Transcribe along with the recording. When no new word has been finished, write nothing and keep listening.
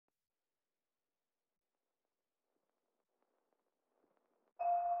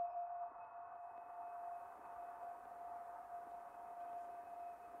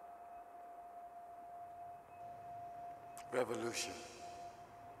Revolution.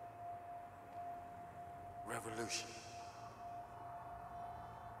 Revolution.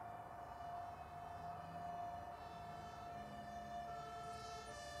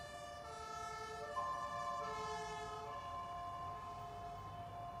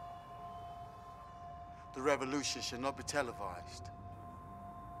 The revolution shall not be televised.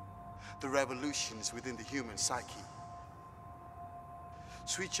 The revolution is within the human psyche.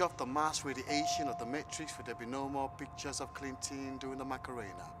 Switch off the mass radiation of the matrix, for there be no more pictures of Clinton doing the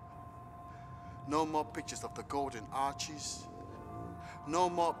Macarena. No more pictures of the golden arches. No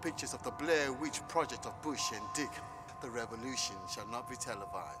more pictures of the Blair Witch Project of Bush and Dick. The revolution shall not be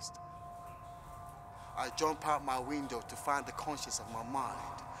televised. I jump out my window to find the conscience of my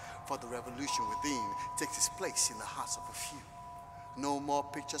mind, for the revolution within takes its place in the hearts of a few. No more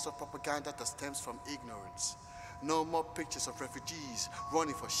pictures of propaganda that stems from ignorance. No more pictures of refugees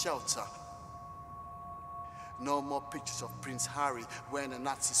running for shelter. No more pictures of Prince Harry wearing a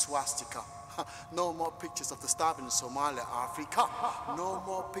Nazi swastika. No more pictures of the starving in Somalia, Africa. No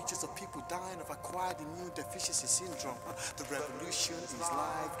more pictures of people dying of acquired immune deficiency syndrome. The revolution is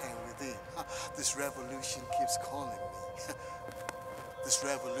live and within. This revolution keeps calling me. This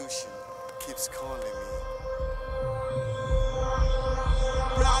revolution keeps calling me.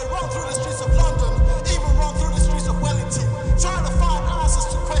 I run through the streets of London, even run through the streets of Wellington, trying to find answers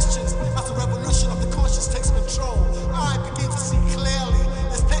to questions as the revolution of the conscience takes control. I begin to see clearly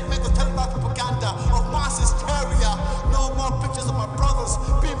the statement of televised propaganda of mass hysteria. No more pictures of my brothers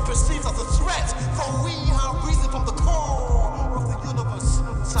being perceived as a threat, for we have reason from the core of the universe.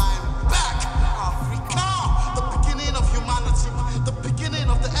 Time back, Africa, the beginning of humanity, the beginning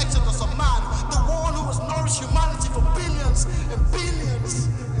of the exodus of man, the one who has nourished humanity for billions and billions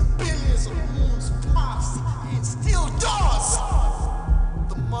and billions of years past. It still does.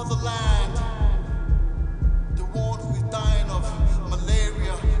 The motherland, the one who is dying of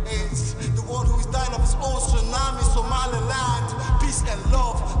malaria, AIDS, the one who is dying of his own tsunami, Somaliland. Peace and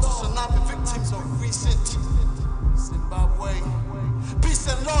love to tsunami victims of recent Zimbabwe. Peace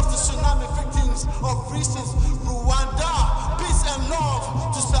and love to tsunami victims of recent Rwanda. Peace and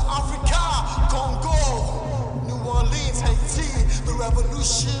love to South Africa, Congo, New Orleans, Haiti. The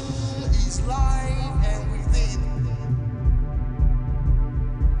revolution is live and within.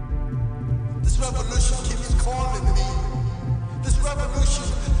 This revolution keeps calling me. This revolution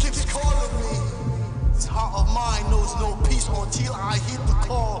keeps calling me. This heart of mine knows no peace until I hit the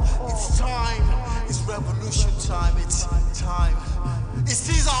call. It's time. It's revolution time. It's time. It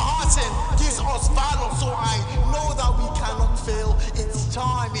sees our hearts and gives us valor, so I know that we cannot fail. It's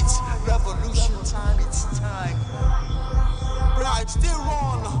time. It's revolution time. It's time. I still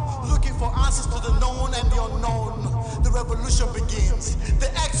run, looking for answers to the known and the unknown. The revolution begins, the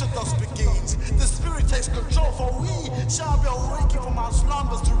exodus begins, the spirit takes control, for we shall be awakened from our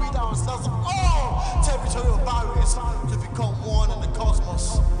slumbers to rid ourselves of all territorial barriers to become one in the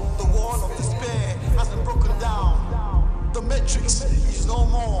cosmos. The wall of despair has been broken down. The matrix is no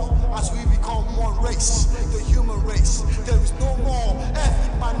more as we become one race, the human race. There is no more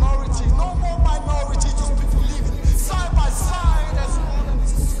ethnic minority, no more minority, just people living side by side as one in the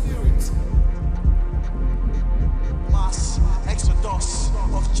spirit. Mass exodus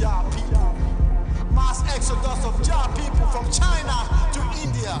of Jah people. Mass exodus of Jah people from China to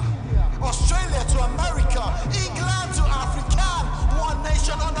India, Australia to America, England to Africa. One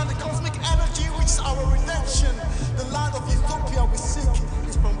nation under the cosmic energy, which is our redemption. The land of Ethiopia we seek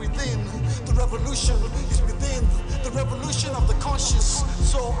is from within. The revolution is within. The revolution of the conscious.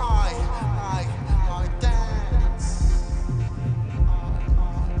 So I dance.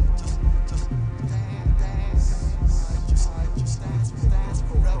 Just dance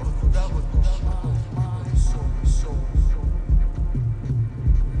for revolution of my soul.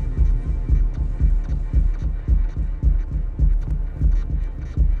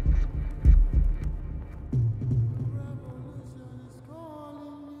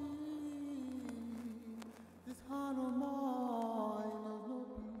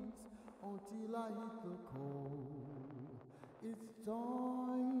 Until I hit the cold. It's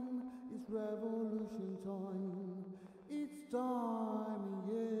time, it's revolution time.